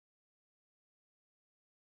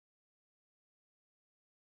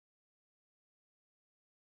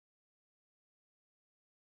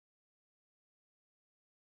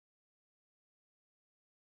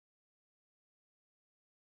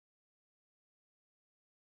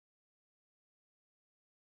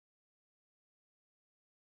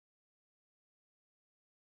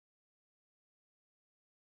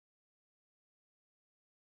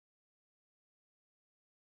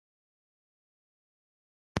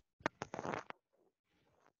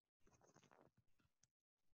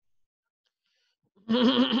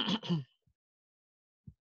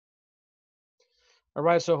All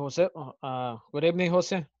right, so Jose, good evening,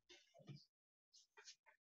 Jose.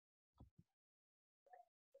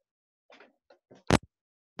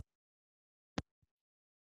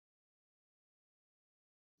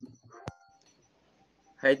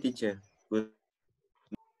 Hi, teacher. Good.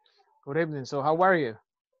 Good evening. So how are you?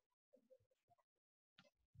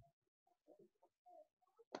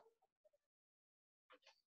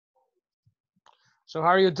 So how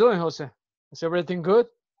are you doing, Jose? Is everything good?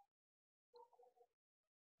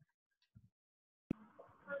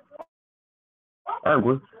 I'm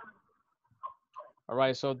good. All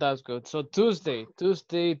right, so that's good. So Tuesday,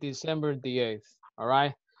 December the 8th. All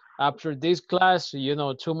right. After this class,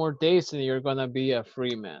 2 more days and you're gonna be a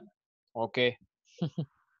free man. Okay.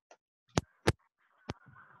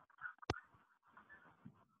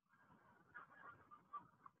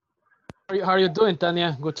 How are you doing,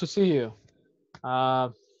 Tanya? Good to see you. Uh,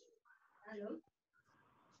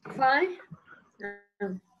 Fine.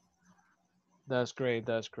 that's great.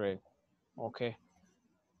 That's great. Okay.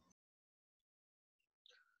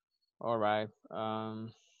 All right.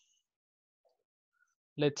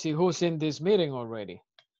 Let's see who's in this meeting already.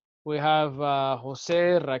 We have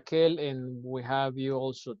Jose, Raquel, and we have you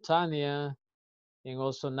also, Tanya, and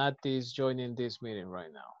also Nati is joining this meeting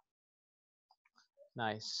right now.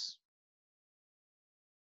 Nice.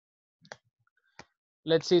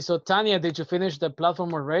 Let's see. So Tanya, did you finish the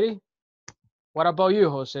platform already? What about you,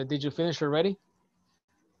 Jose? Did you finish already?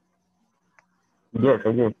 Yes,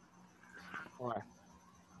 I did. All right.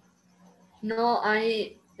 No,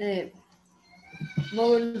 I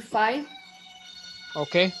model 5.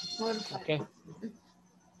 Okay. Model 5. Okay.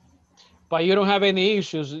 But you don't have any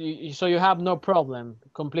issues, so you have no problem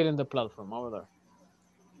completing the platform over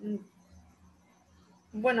there.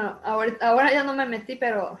 Bueno, ahora ya no me metí,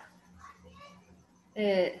 pero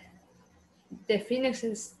the Phoenix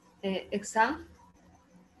exam.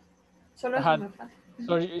 Solo eso me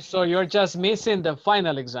falta. So you're just missing the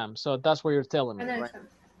final exam. So that's what you're telling me, Final right?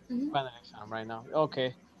 exam. Final exam right now.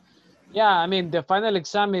 Okay. Yeah, I mean, the final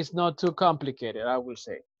exam is not too complicated, I will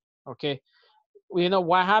say. Okay.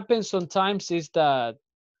 What happens sometimes is that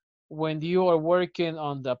when you are working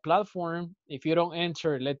on the platform, if you don't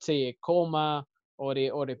enter, let's say, a comma or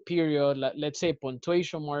a period, let's say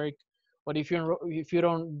punctuation mark, or if you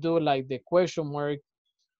don't do like the question mark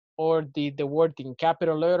or the word in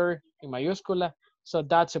capital letter in mayúscula, so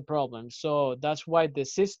that's a problem. So that's why the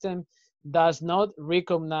system does not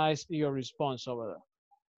recognize your response over there.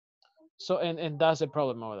 So and that's a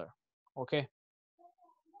problem over there. Okay.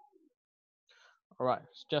 All right.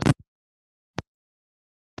 Just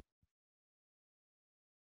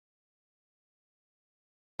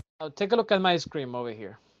take a look at my screen over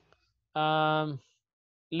here.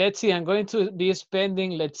 Let's see, I'm going to be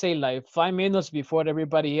spending, let's say, like 5 minutes before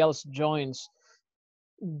everybody else joins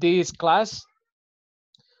this class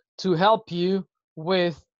to help you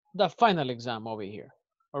with the final exam over here.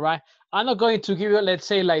 All right. I'm not going to give you, let's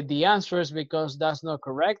say, like the answers because that's not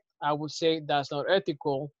correct. I would say that's not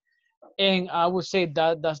ethical. And I would say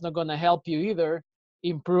that that's not going to help you either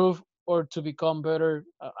improve or to become better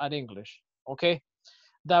at English. Okay.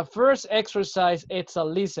 The first exercise, it's a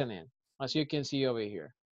listening, as you can see over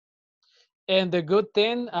here. And the good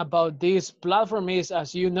thing about this platform is,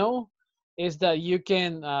 as you know, is that you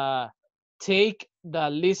can take the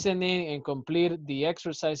listening and complete the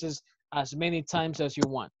exercises as many times as you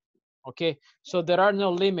want. Okay, so there are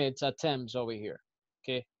no limits attempts over here.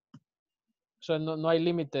 Okay, so no hay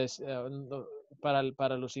límites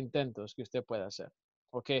para los intentos que usted pueda hacer.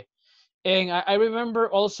 Okay, and I remember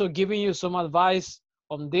also giving you some advice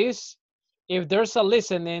on this. If there's a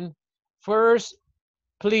listening, first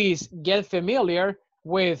please get familiar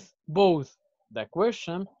with both the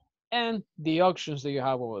question and the options that you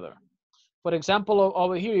have over there. For example,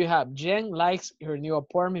 over here you have Jen likes her new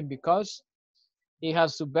apartment because it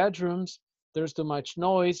has 2 bedrooms, there's too much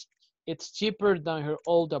noise, it's cheaper than her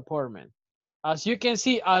old apartment. As you can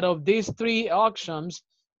see, out of these 3 options,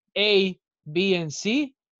 A, B, and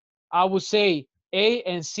C, I would say A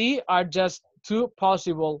and C are just 2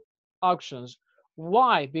 possible options.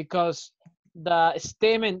 Why? Because the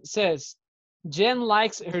statement says Jen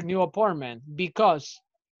likes her new apartment because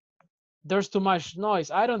there's too much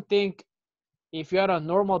noise. I don't think if you're a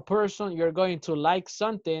normal person, you're going to like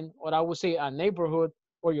something, or I would say a neighborhood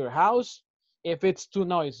or your house, if it's too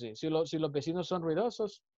noisy. Si los vecinos son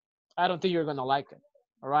ruidosos, I don't think you're going to like it.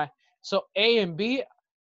 All right. So A and B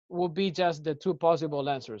will be just the 2 possible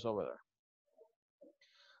answers over there.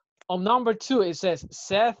 On number 2, it says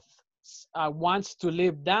Seth wants to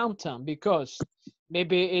live downtown because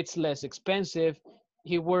maybe it's less expensive,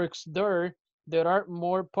 he works there, there are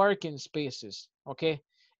more parking spaces, okay?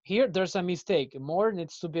 Here, there's a mistake. More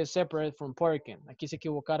needs to be separate from parking. Aquí se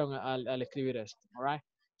equivocaron al escribir esto, all right?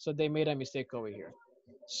 So they made a mistake over here.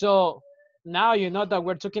 So now you know that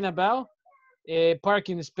we're talking about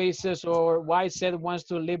parking spaces, or why said wants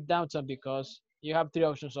to live downtown, because you have 3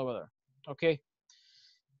 options over there, okay?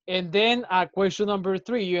 And then question number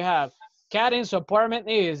 3, you have Karen's apartment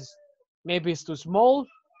is, maybe it's too small,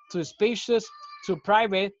 too spacious, too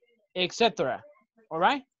private, etc. All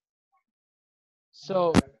right?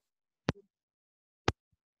 So,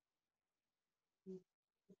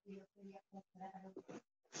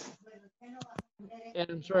 and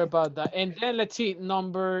I'm sorry about that. And then let's see,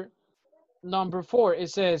 number 4, it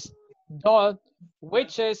says, Dodd,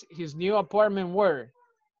 which is his new apartment were?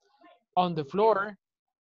 On the floor,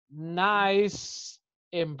 nice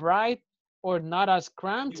and bright, or not as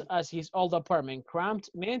cramped as his old apartment. Cramped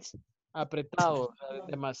means apretado,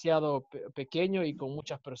 demasiado pequeño y con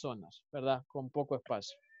muchas personas, ¿verdad? Con poco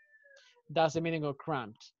espacio. That's the meaning of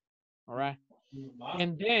cramped, all right?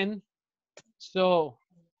 And then, so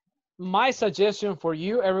my suggestion for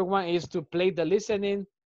you, everyone, is to play the listening,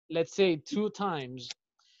 let's say 2 times,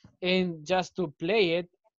 and just to play it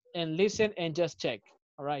and listen and just check,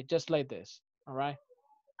 all right? Just like this, all right?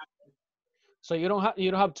 So you don't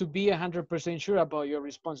have to be 100% sure about your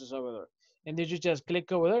responses over there. And then you just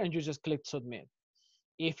click over there and you just click submit.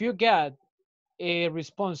 If you get a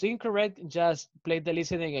response incorrect, just play the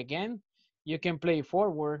listening again. You can play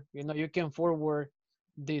forward, you can forward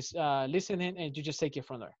this listening and you just take it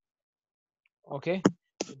from there. Okay,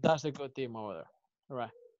 that's a good thing over there. All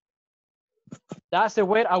right, that's the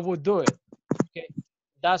way I would do it. Okay,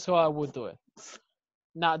 that's how I would do it.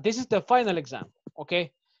 Now this is the final exam.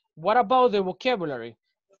 Okay, what about the vocabulary?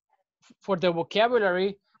 For the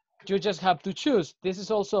vocabulary, you just have to choose. This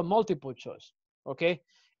is also a multiple choice. Okay,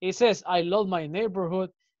 it says, I love my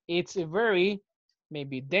neighborhood. It's very,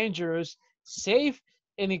 maybe dangerous, safe,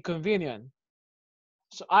 and inconvenient.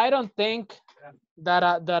 So I don't think that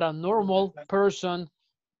a normal person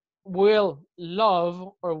will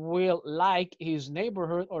love or will like his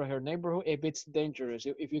neighborhood or her neighborhood if it's dangerous,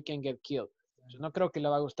 if you can get killed. So no creo que le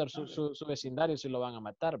va a gustar su vecindario si lo van a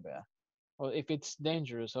matar, ¿verdad? Or if it's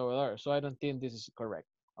dangerous over there. So I don't think this is correct,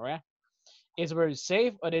 all right? It's very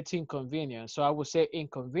safe, but it's inconvenient. So I would say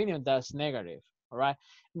inconvenient, that's negative, all right?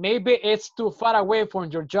 Maybe it's too far away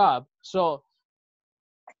from your job. So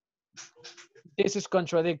this is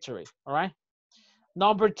contradictory, all right?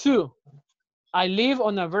 Number 2, I live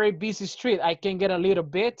on a very busy street. I can get a little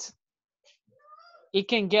bit, it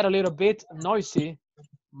can get a little bit noisy,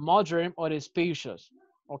 modern, or spacious,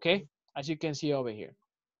 okay? As you can see over here.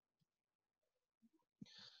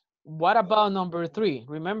 What about number 3?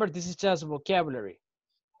 Remember, this is just vocabulary.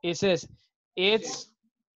 It says, it's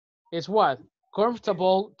what?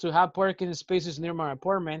 Comfortable to have parking spaces near my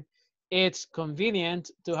apartment. It's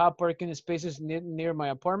convenient to have parking spaces near my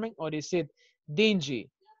apartment. Or is it dingy?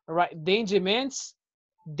 All right, dingy means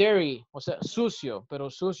dirty, o sea, sucio, pero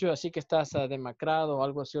sucio así que estás demacrado o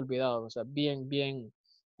algo así olvidado, o sea, bien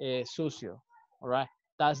sucio. All right,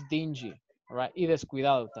 that's dingy. All right, y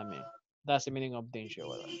descuidado también. That's the meaning of dingy.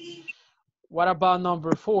 What about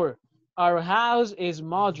number 4? Our house is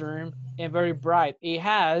modern and very bright. It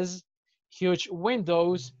has huge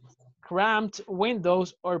windows, cramped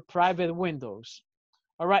windows, or private windows.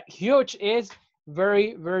 All right, huge is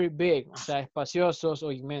very, very big, o sea, espaciosos o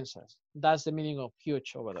inmensas. That's the meaning of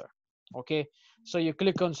huge over there, okay? So you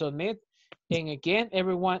click on submit, and again,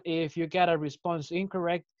 everyone, if you get a response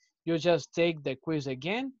incorrect, you just take the quiz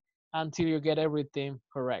again until you get everything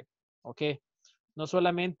correct, okay? No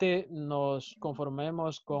solamente nos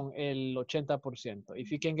conformemos con el 80%.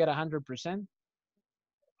 If you can get 100%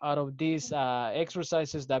 out of these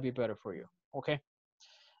exercises, that'd be better for you, okay?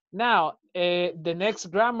 Now, the next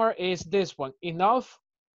grammar is this one, enough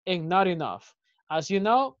and not enough. As you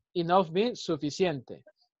know, enough means suficiente,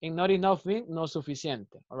 and not enough means no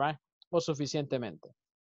suficiente, all right? O suficientemente.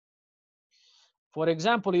 For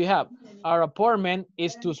example, you have, our apartment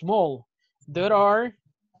is too small. There are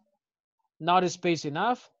not space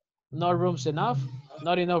enough, not rooms enough,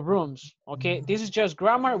 not enough rooms, okay? This is just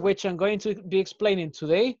grammar, which I'm going to be explaining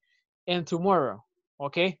today and tomorrow,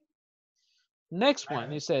 okay? Next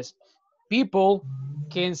one, it says, people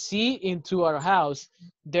can see into our house.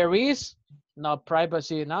 There is not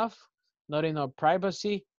privacy enough, not enough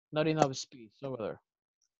privacy, not enough space over there.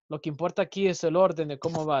 Lo que importa aquí es el orden de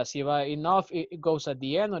cómo va. Si va enough, it goes at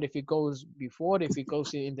the end, or if it goes before, if it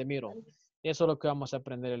goes in the middle. Eso es lo que vamos a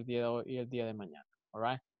aprender el día de hoy y el día de mañana. All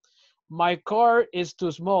right. My car is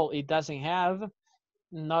too small. It doesn't have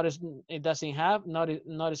not as, it doesn't have,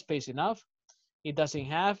 not space enough. It doesn't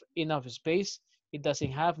have enough space. It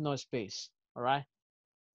doesn't have no space. All right.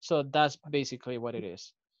 So that's basically what it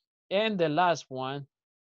is. And the last one,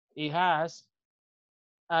 it has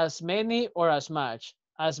as many or as much.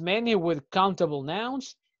 As many with countable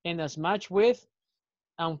nouns and as much with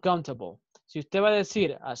uncountable. Si usted va a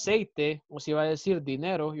decir aceite o si va a decir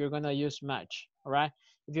dinero, you're going to use much. All right.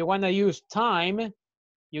 If you want to use time,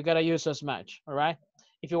 you got to use as much. All right.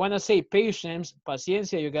 If you want to say patience,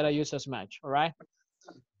 paciencia, you got to use as much. All right.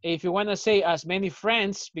 If you want to say as many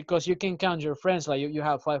friends, because you can count your friends, like you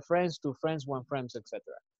have 5 friends, 2 friends, 1 friend, etc.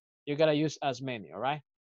 You got to use as many. All right.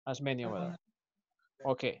 As many over there.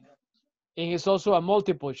 Okay. And it's also a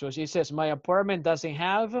multiple choice. It says, my apartment doesn't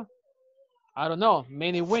have, I don't know,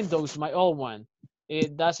 many windows, my old one.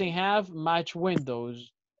 It doesn't have much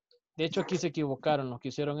windows. De hecho, aquí se equivocaron. Los que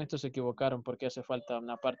hicieron esto se equivocaron porque hace falta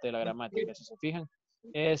una parte de la gramática. Si se fijan,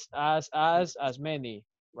 es as many,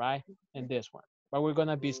 right? And this one. But we're going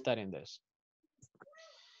to be studying this.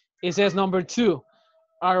 It says number 2,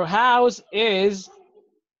 our house is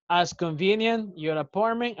as convenient, your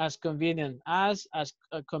apartment as convenient as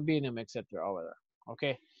convenient, etc. over there.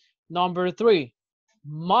 Okay. Number 3,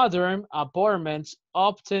 modern apartments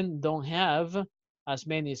often don't have as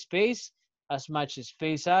many space, as much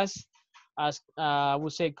space as I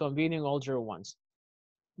would say convenient older ones.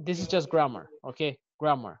 This is just grammar, okay?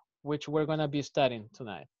 Grammar, which we're gonna be studying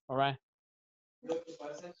tonight, all right?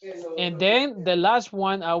 And then the last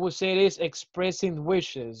one I would say is expressing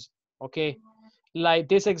wishes, okay? Like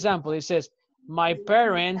this example, it says, my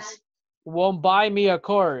parents won't buy me a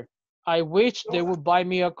car. I wish they would buy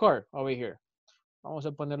me a car over here. Vamos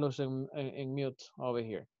a ponerlos en mute over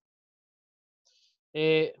here.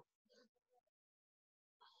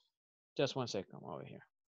 Just 1 second over here.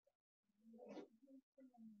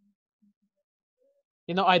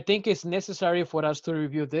 You know, I think it's necessary for us to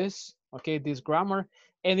review this, okay, this grammar.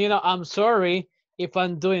 And, you know, I'm sorry if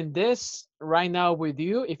I'm doing this right now with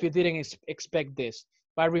you, if you didn't expect this.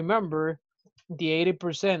 But remember, the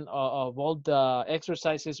 80% of all the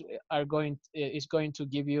exercises is going to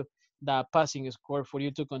give you the passing score for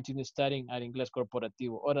you to continue studying at Inglés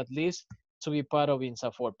Corporativo, or at least to be part of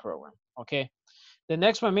INSAFORP program, okay? The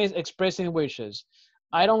next one is expressing wishes.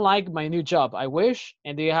 I don't like my new job. I wish,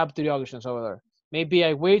 and they have 3 options over there. Maybe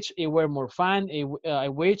I wish it were more fun. I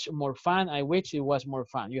wish more fun. I wish it was more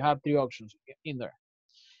fun. You have 3 options in there.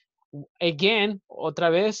 Again,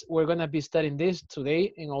 otra vez, we're going to be studying this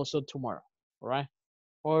today and also tomorrow, all right?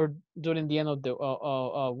 Or during the end of the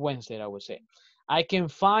Wednesday, I would say. I can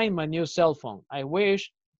find my new cell phone. I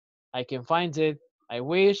wish I can find it. I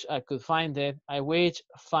wish I could find it. I wish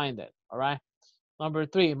find it, all right? Number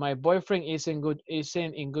 3, my boyfriend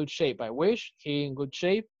isn't in good shape. I wish he in good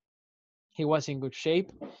shape. He was in good shape.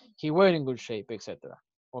 He were in good shape, etc.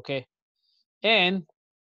 Okay. And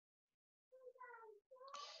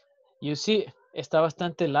you see, está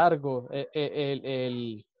bastante largo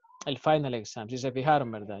el final exam. Si se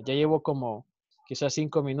fijaron, ¿verdad? Ya llevo como quizás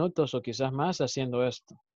 5 minutos o quizás más haciendo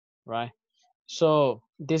esto, right? So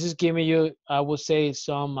this is giving you, I would say,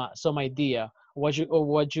 some idea what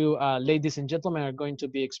you ladies and gentlemen are going to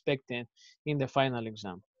be expecting in the final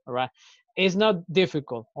exam. All right. It's not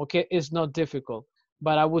difficult, okay? It's not difficult,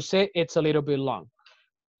 but I would say it's a little bit long.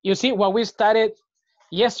 You see what we studied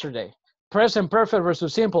yesterday, present perfect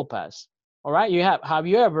versus simple past. All right. Have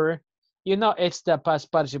you ever, you know, it's the past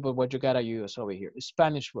participle what you gotta use over here.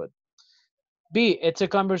 Spanish would. B, it's a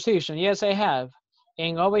conversation. Yes, I have.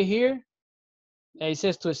 And over here, it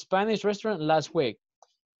says to a Spanish restaurant last week.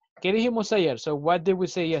 ¿Qué dijimos ayer? So what did we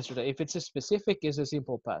say yesterday? If it's a specific, it's a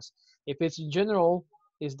simple past. If it's general,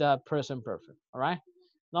 it's the present perfect. All right.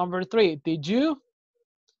 Number 3, did you?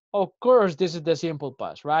 Of course, this is the simple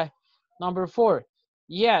past, right? Number 4,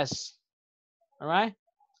 yes. All right.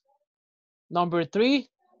 Number 3,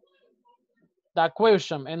 the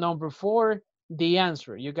question. And number 4, the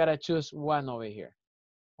answer. You got to choose one over here.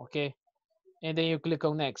 Okay. And then you click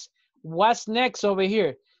on next. What's next over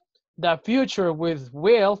here? The future with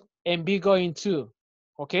will and be going to.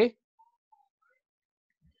 Okay.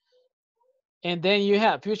 And then you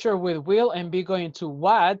have future with will and be going to.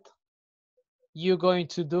 What you going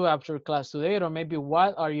to do after class today, or maybe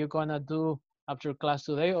what are you gonna do after class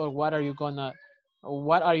today, or what are you going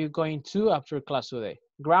to after class today?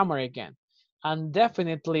 Grammar again. And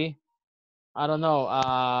definitely, I don't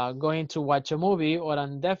know, going to watch a movie, or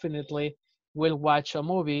definitely will watch a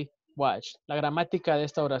movie. Watch. La gramática de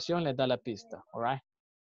esta oración les da la pista, all right?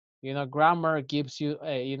 You know, grammar gives you,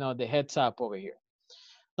 you know, the heads up over here.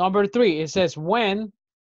 Number 3, it says when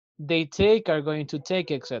they take, are going to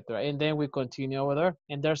take, etc. And then we continue over there.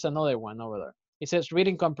 And there's another one over there. It says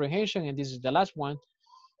reading comprehension, and this is the last one.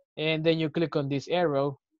 And then you click on this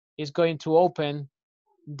arrow. It's going to open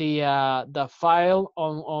the file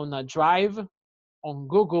on a drive on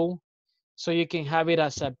Google, so you can have it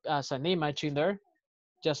as an image in there,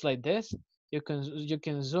 just like this. You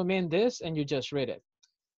can zoom in this and you just read it.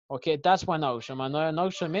 Okay, that's one option. Another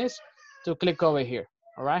option is to click over here.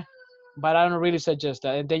 All right, but I don't really suggest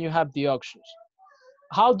that. And then you have the options.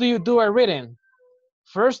 How do you do a reading?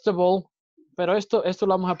 First of all, pero esto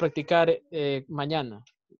lo vamos a practicar mañana.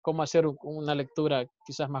 Cómo hacer una lectura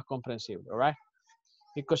quizás más comprensible. All right,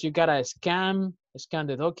 because you gotta scan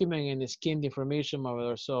the document and skim the information over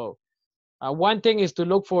there. So one thing is to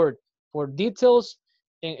look for details,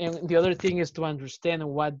 and the other thing is to understand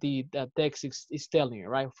what the text is telling you,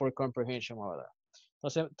 right, for comprehension over there.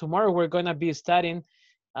 So tomorrow we're going to be studying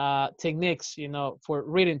techniques, for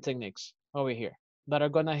reading techniques over here that are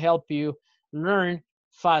going to help you learn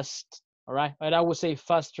fast, all right? And I would say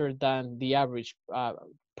faster than the average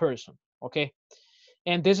person, okay?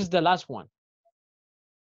 And this is the last one.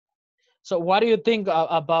 So what do you think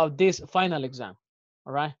about this final exam,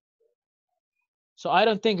 all right? So I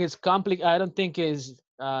don't think it's complicated. I don't think it's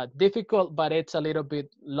difficult, but it's a little bit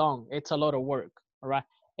long. It's a lot of work, all right?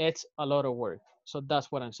 It's a lot of work. So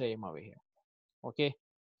that's what I'm saying over here, okay?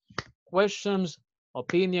 Questions,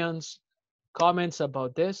 opinions, comments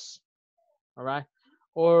about this, all right?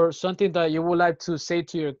 Or something that you would like to say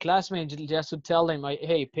to your classmates, just to tell them, like,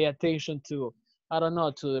 hey, pay attention to, I don't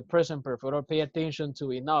know, to the present perfect, or pay attention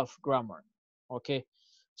to enough grammar, okay?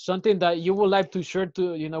 Something that you would like to share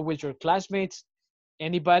to, with your classmates.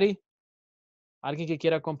 Anybody? Alguien que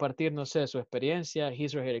quiera compartir, no sé, su experiencia,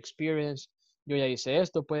 his or her experience. Yo ya hice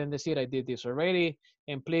esto, pueden decir, I did this already.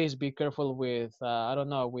 And please be careful with, I don't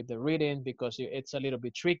know, with the reading, because it's a little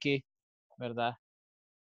bit tricky, ¿verdad?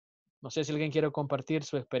 No sé si alguien quiere compartir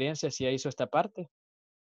su experiencia, si ya hizo esta parte.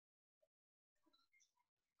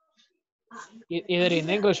 Either in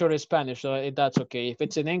English or in Spanish, so that's okay. If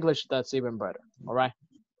it's in English, that's even better, all right?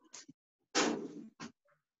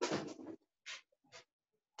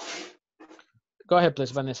 Go ahead,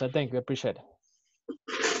 please, Vanessa. Thank you. I appreciate it.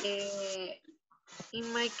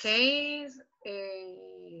 In my case,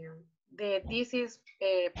 this is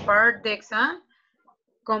part the exam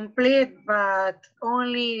complete, but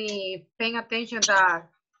only paying attention that,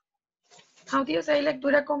 how do you say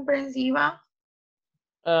lectura comprensiva?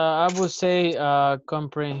 I would say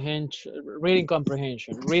comprehension, reading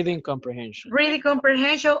comprehension. Reading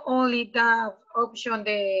comprehension Only the option,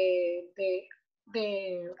 the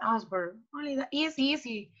answer. Only that is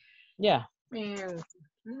easy. Yeah.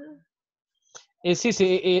 It's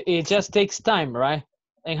easy. It just takes time, right?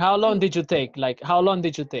 And how long did you take? Like, how long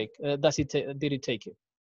did you take? Did it take you,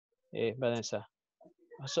 Vanessa?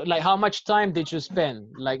 So, like, how much time did you spend?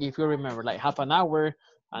 Like, if you remember, like half an hour,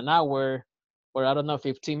 or I don't know,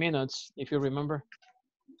 15 minutes, if you remember.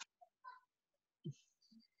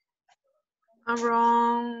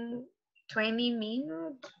 Around 20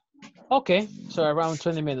 minutes. Okay, so around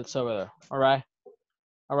 20 minutes over there. All right,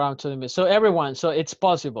 around 20 minutes. So everyone, so it's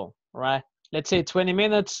possible, right? Let's say 20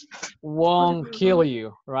 minutes won't kill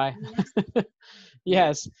you, right?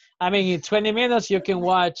 Yes, I mean, in 20 minutes you can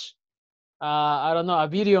watch, I don't know, a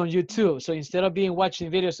video on YouTube. So instead of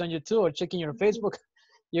watching videos on YouTube or checking your Facebook,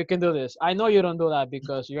 you can do this. I know you don't do that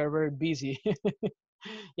because you are very busy.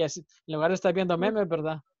 Yes, en lugar de estar viendo memes,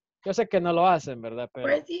 ¿verdad? Yo sé que no lo hacen, ¿verdad? Pero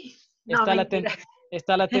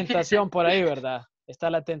está la tentación por ahí, ¿verdad? Está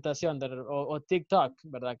la tentación o TikTok,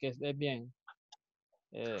 ¿verdad? Que es bien.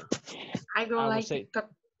 I don't like TikTok.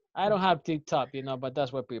 I don't have TikTok, but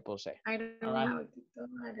that's what people say. I don't have TikTok.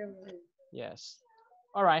 I don't know. Yes.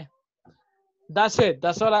 All right. That's it.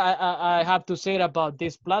 That's all I have to say about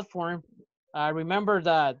this platform. Remember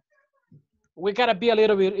that we gotta be a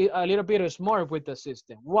little bit smart with the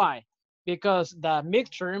system. Why? Because the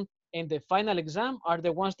midterm and the final exam are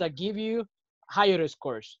the ones that give you higher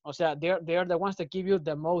scores. O sea, they are the ones that give you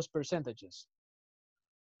the most percentages.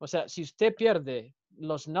 O sea, si usted pierde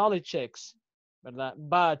los knowledge checks, ¿verdad?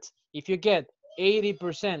 But if you get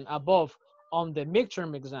 80% above on the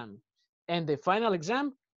midterm exam and the final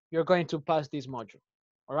exam, you're going to pass this module,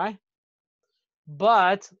 all right?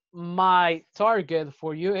 But my target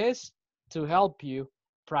for you is to help you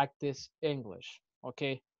practice English,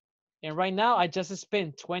 okay? And right now, I just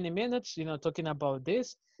spent 20 minutes, talking about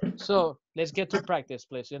this. So let's get to practice,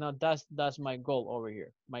 please. That's my goal over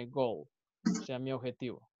here. My goal, o sea, mi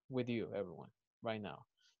objetivo with you, everyone, right now.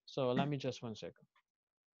 So let me just 1 second.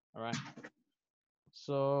 All right.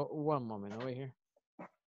 So one moment over here.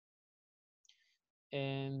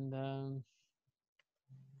 And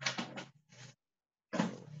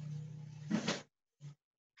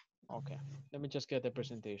okay, let me just get the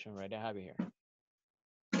presentation right. I have it here.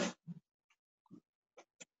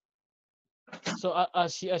 So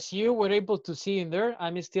as you were able to see in there,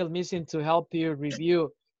 I'm still missing to help you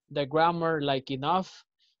review the grammar like enough,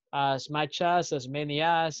 as much as many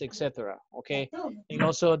as, etc. Okay, and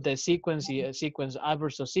also the sequence, adverb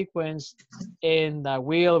versus sequence, and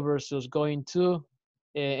will versus going to,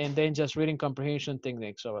 and then just reading comprehension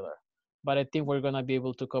techniques over there. But I think we're gonna be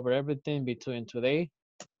able to cover everything between today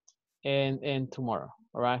and tomorrow.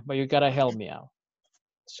 All right, but you gotta help me out.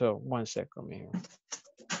 So 1 second here.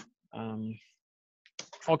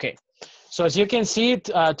 Okay, so as you can see,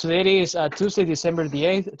 today is Tuesday, December the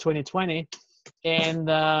 8th, 2020, and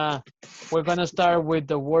we're gonna start with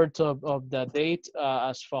the words of the date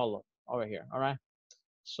as follow over here, all right?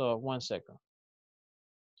 So 1 second.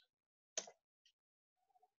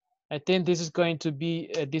 I think this is going to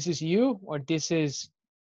be, this is you, or this is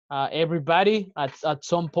everybody at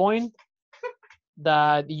some point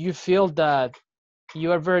that you feel that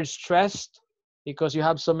you are very stressed because you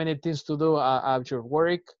have so many things to do at your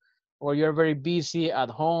work, or you're very busy at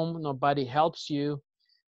home, nobody helps you,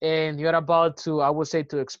 and you're about to, I would say,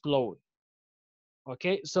 to explode.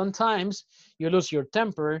 Okay, sometimes you lose your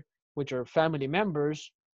temper with your family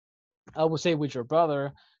members, I would say with your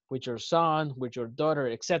brother, with your son, with your daughter,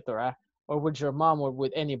 etc., or with your mom, or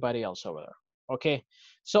with anybody else over there. Okay,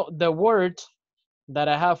 so the word that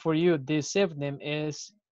I have for you this evening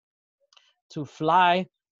is to fly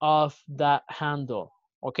off the handle.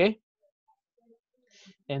 Okay,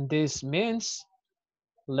 and this means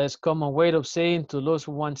less common way of saying to lose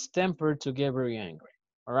one's temper, to get very angry.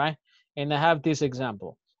 All right, and I have this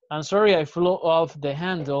example. I'm sorry I flew off the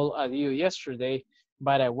handle at you yesterday,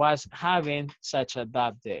 but I was having such a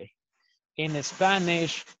bad day. In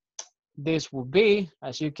Spanish, this would be,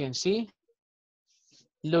 as you can see,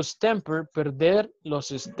 lose temper, perder los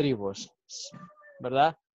estribos,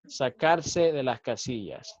 ¿verdad? Sacarse de las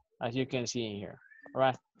casillas, as you can see in here, all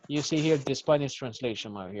right? You see here the Spanish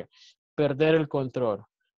translation over here. Perder el control,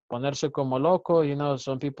 ponerse como loco. You know,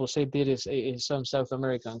 some people say this in some South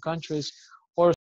American countries,